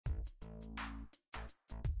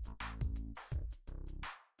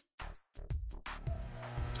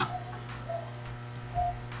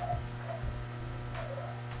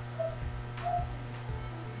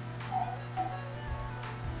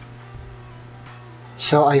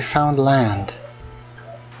So I found land.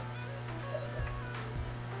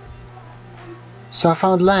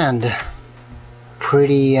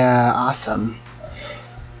 Pretty awesome,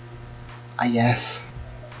 I guess.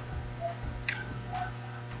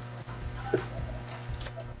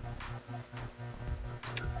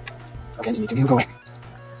 Okay, you need to go away.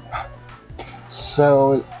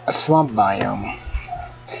 So, a swamp biome.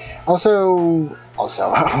 Also,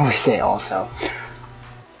 I always say also.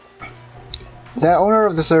 The owner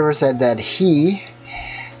of the server said that he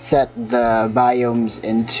set the biomes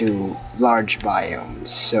into large biomes,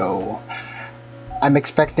 so I'm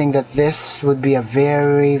expecting that this would be a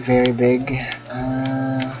very, very big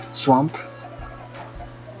swamp.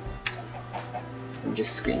 Let me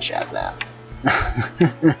just screenshot that.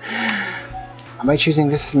 Am I choosing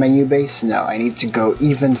this as my new base? No, I need to go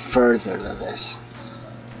even further than this.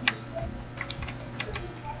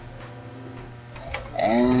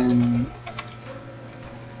 And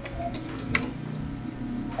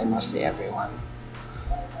mostly everyone.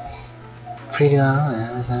 Pretty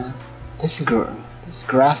well. This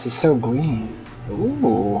grass is so green.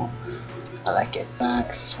 Ooh, I like it.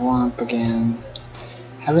 Back swamp again.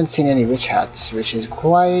 Haven't seen any witch huts, which is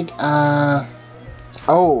quite.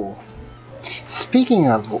 Oh, speaking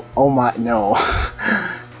of, oh my, no,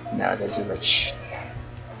 no, there's a witch.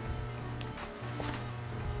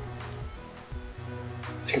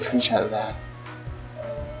 Take a screenshot of that.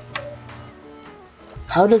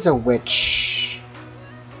 How does a witch...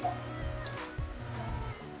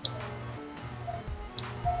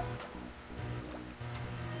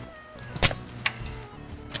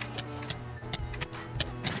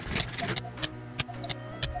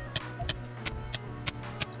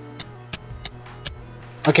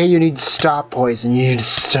 Okay, you need to stop poison, you need to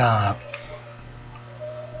stop.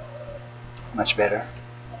 Much better.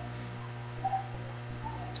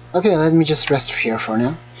 Okay, let me just rest here for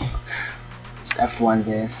now. Let's F1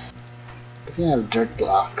 this. It's gonna have dirt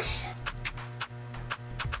blocks.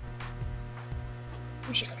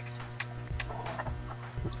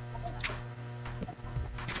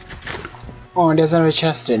 Oh, and there's another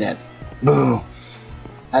chest in it. Boo!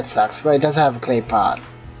 That sucks, but it does have a clay pot.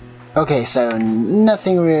 Okay, so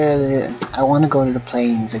nothing really. I want to go to the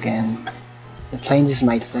plains again. The plains is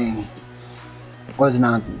my thing. Or the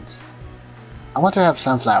mountains. I want to have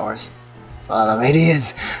sunflowers. A lot of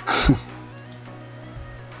ideas.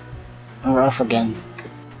 And we're off again.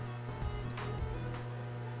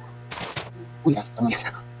 Oh yes, oh yes.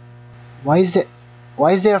 Why is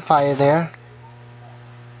there a fire there?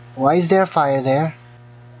 Why is there a fire there?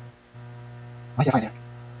 Why is there a fire there?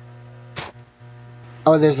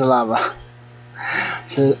 Oh, there's the lava.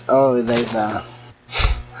 So, oh, there's a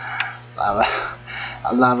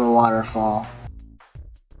lava waterfall.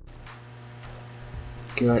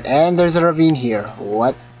 Good, and there's a ravine here.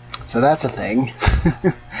 What? So that's a thing.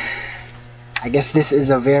 I guess this is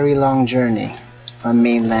a very long journey from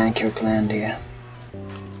mainland Kirklandia.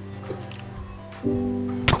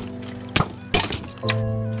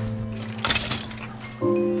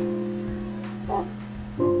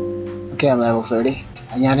 Okay, I'm level 30.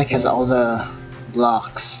 And Yannick has all the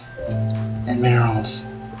blocks and minerals.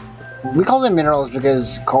 We call them minerals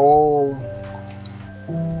because coal,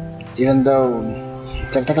 even though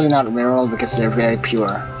technically not a mineral because they're very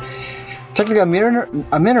pure. Technically a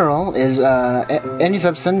mineral is any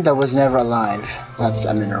substance that was never alive. That's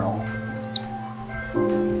a mineral.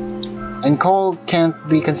 And coal can't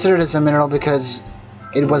be considered as a mineral because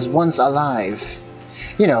it was once alive.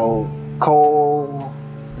 You know, coal,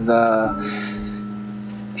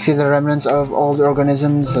 see the remnants of old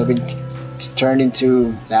organisms that have been turned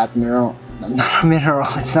into that mineral. Not a mineral,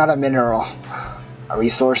 it's not a mineral. A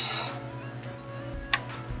resource.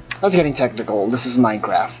 That's getting technical. This is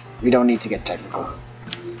Minecraft. We don't need to get technical.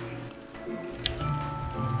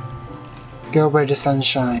 Go where the sun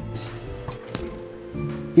shines.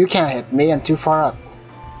 You can't hit me, I'm too far up.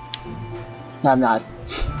 No, I'm not.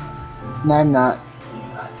 No, I'm not.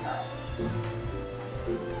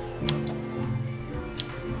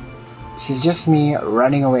 This is just me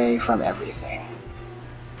running away from everything.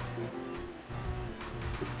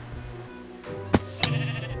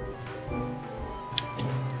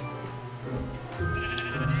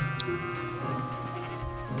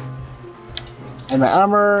 And my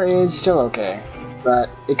armor is still okay, but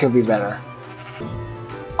it could be better.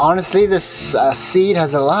 Honestly, this seed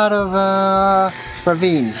has a lot of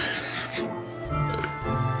ravines.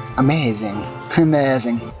 Amazing.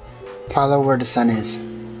 Amazing. Follow where the sun is.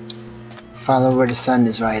 Follow where the sun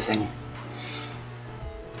is rising.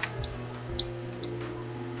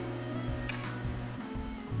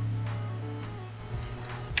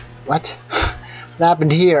 What?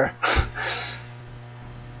 happened here?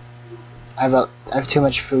 I have too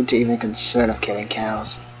much food to even concern of killing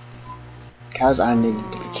cows. Cows are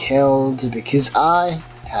needed to be killed because I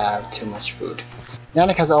have too much food.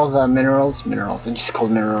 Yannick has all the minerals, and just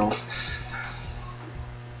called minerals.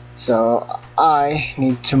 So I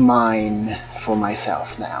need to mine for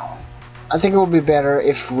myself now. I think it would be better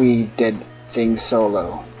if we did things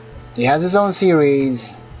solo. He has his own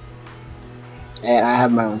series, and I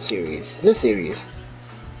have my own series. This series.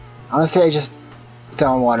 Honestly, I just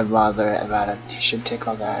don't want to bother about it. You should take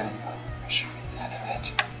all that and out of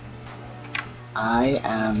it. I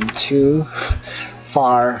am too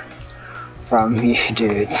far from you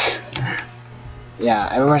dudes. Yeah,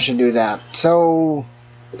 everyone should do that. So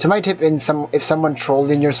my tip, if someone trolled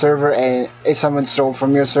in your server, and if someone stole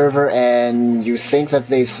from your server and you think that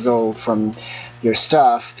they stole from your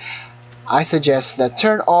stuff, I suggest that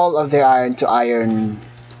turn all of their iron to iron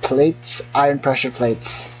plates, iron pressure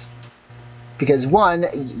plates. Because one,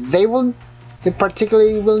 they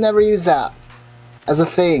particularly will never use that as a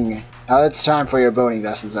thing. Now it's time for your boning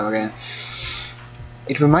lessons though again.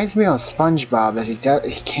 It reminds me of SpongeBob that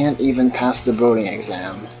he can't even pass the boning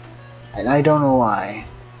exam. And I don't know why.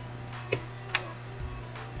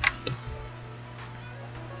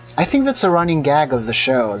 I think that's a running gag of the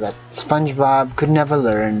show, that SpongeBob could never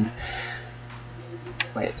learn.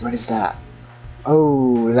 Wait, what is that?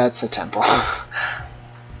 Oh, that's a temple.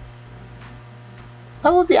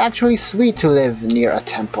 That would be actually sweet to live near a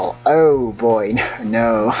temple. Oh boy,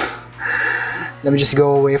 no. Let me just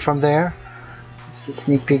go away from there. Just a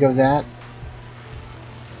sneak peek of that.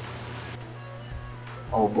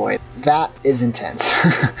 Oh boy, that is intense.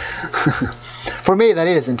 For me, that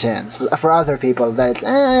is intense. For other people,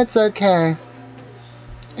 it's okay.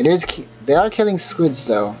 It is. They are killing squids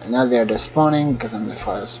though, and now they're spawning because I'm the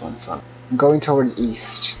farthest one from. I'm going towards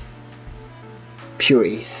east. Pure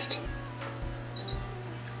east.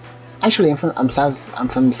 Actually, I'm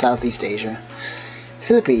from Southeast Asia,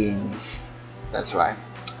 Philippines. That's why.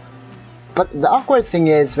 But the awkward thing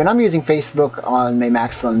is, when I'm using Facebook on my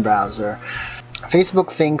MacLeod browser, Facebook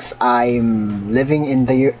thinks I'm living in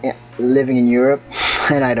Europe,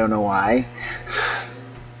 and I don't know why.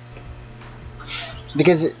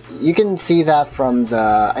 Because you can see that from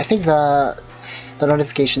I think the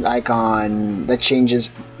notification icon that changes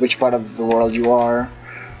which part of the world you are,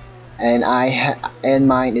 and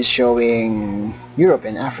mine is showing Europe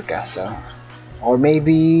and Africa. So, or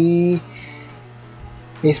maybe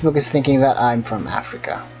Facebook is thinking that I'm from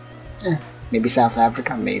Africa. Maybe South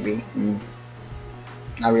Africa, maybe.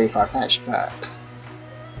 Not really far-fetched, but...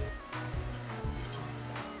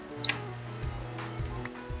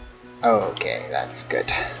 Okay, that's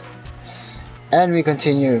good. And we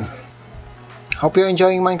continue. Hope you're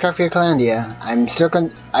enjoying Minecraft Kirklandia.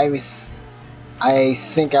 I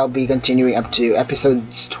think I'll be continuing up to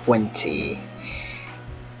episodes 20.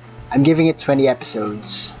 I'm giving it 20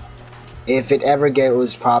 episodes. If it ever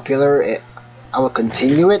goes popular, I will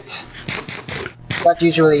continue it. But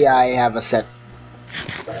usually I have a set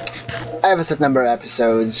number of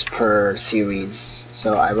episodes per series,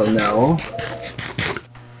 so I will know.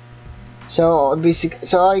 So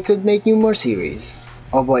I could make more series.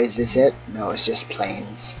 Oh boy, is this it? No, it's just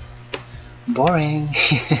plains. Boring.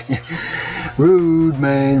 Rude,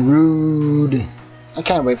 man, rude. I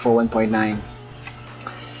can't wait for 1.9.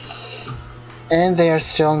 And they are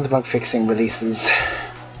still in the bug fixing releases.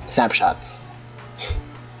 Snapshots.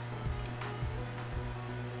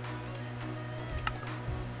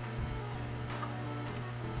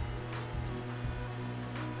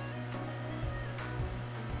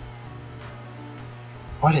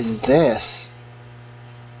 What is this?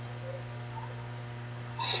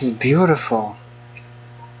 This is beautiful.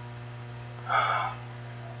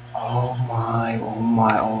 Oh my, oh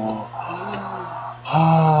my, oh.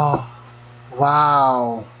 Oh,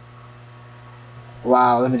 wow.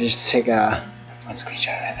 Wow, let me just take one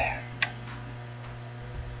screenshot right there.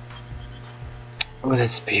 Oh,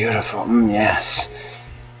 that's beautiful. Yes.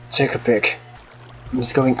 Take a pic. I'm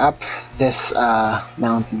just going up this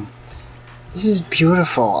mountain. This is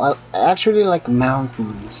beautiful. I actually like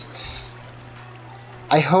mountains.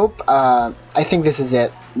 I hope, I think this is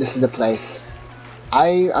it. This is the place.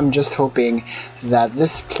 I am just hoping that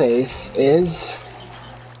this place is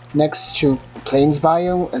next to plains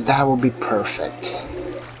biome, and that would be perfect.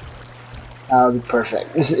 That would be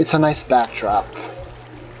perfect. It's a nice backdrop.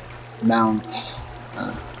 Mount.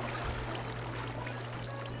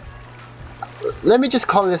 Let me just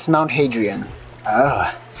call this Mount Hadrian.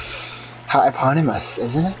 Oh. How eponymous,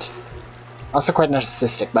 isn't it? Also quite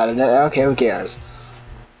narcissistic, but okay, who cares?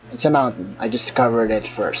 It's a mountain. I just covered it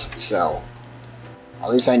first, so... At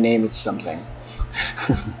least I name it something.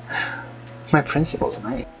 My principles,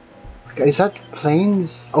 mate. God, is that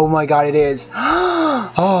planes? Oh my god, it is.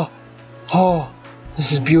 Oh,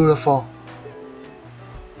 this is beautiful.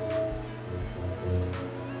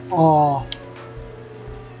 Oh.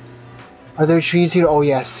 Are there trees here? Oh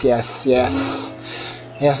yes, yes, yes.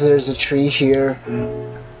 Yes, there's a tree here.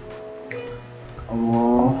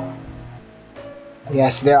 Oh.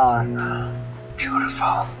 Yes, there are.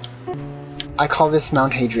 Beautiful. I call this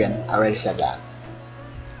Mount Hadrian. I already said that.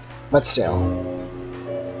 But still.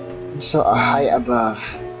 I'm so high above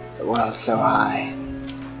the world, so high.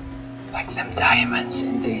 Like them diamonds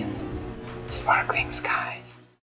in the sparkling sky.